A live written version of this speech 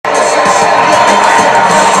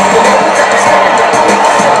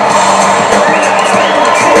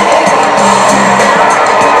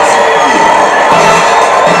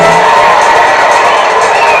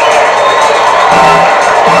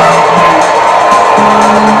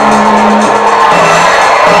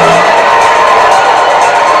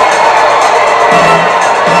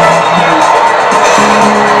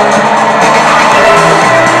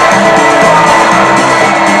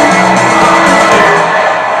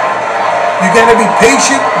You gotta be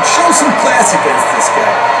patient and show some class against this guy.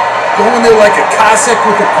 Go in there like a Cossack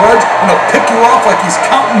with a grudge and he'll pick you off like he's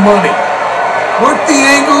counting money. Work the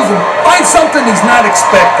angles and find something he's not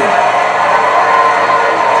expecting.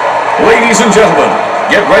 Ladies and gentlemen,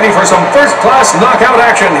 get ready for some first-class knockout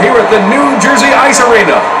action here at the New Jersey Ice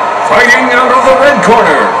Arena. Fighting out of the red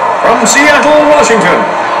corner from Seattle, Washington,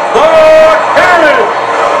 the Kid!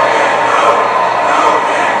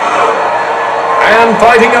 And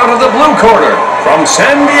fighting out of the blue corner from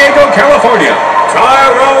San Diego, California,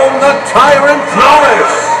 Tyrone the Tyrant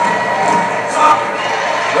Norris.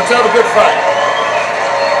 Let's have a good fight.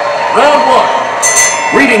 Round one.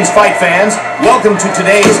 Greetings, fight fans. Welcome to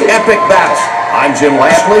today's epic battle. I'm Jim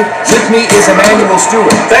Lampley. With me is Emmanuel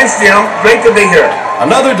Stewart. Thanks, Jim. Great to be here.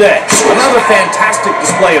 Another day, another fantastic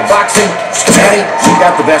display of boxing. Daddy, we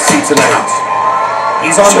got the best seats in the house.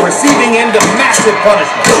 He's on the receiving end of massive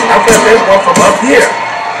punishment. I bet there's one from up here.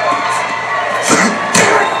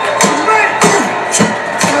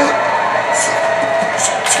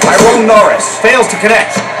 Tyrone Norris fails to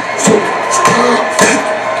connect.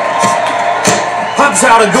 Pumps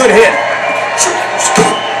out a good hit.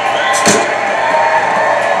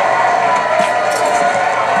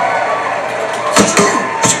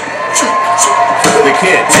 The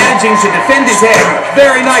Kid managing to defend his head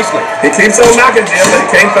very nicely. He keeps on knocking, Jim, but he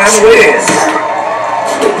can't find the way in.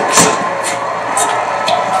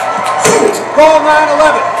 Call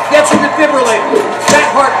 911. Get your defibrillator.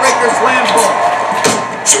 That heartbreaker slam home.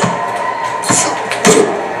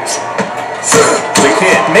 The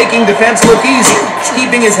Kid making defense look easy,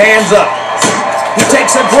 keeping his hands up. He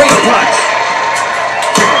takes a great punch.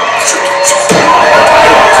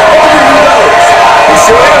 Over he goes. He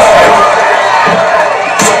sure is.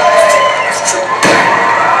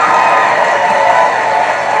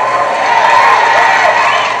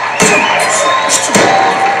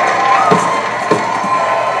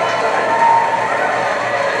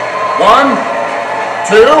 One,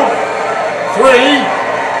 two, three,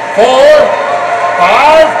 4,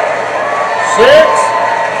 5, 6,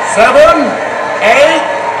 7, 8,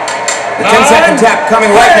 The 10-second tap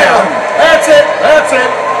coming right now. That's it, that's it.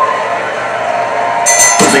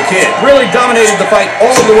 The Kid really dominated the fight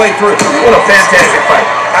all the way through. What a fantastic fight.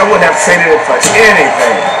 I wouldn't have traded it for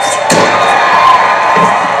anything.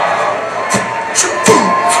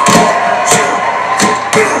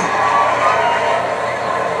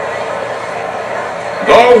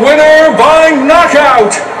 The winner by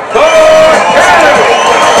knockout,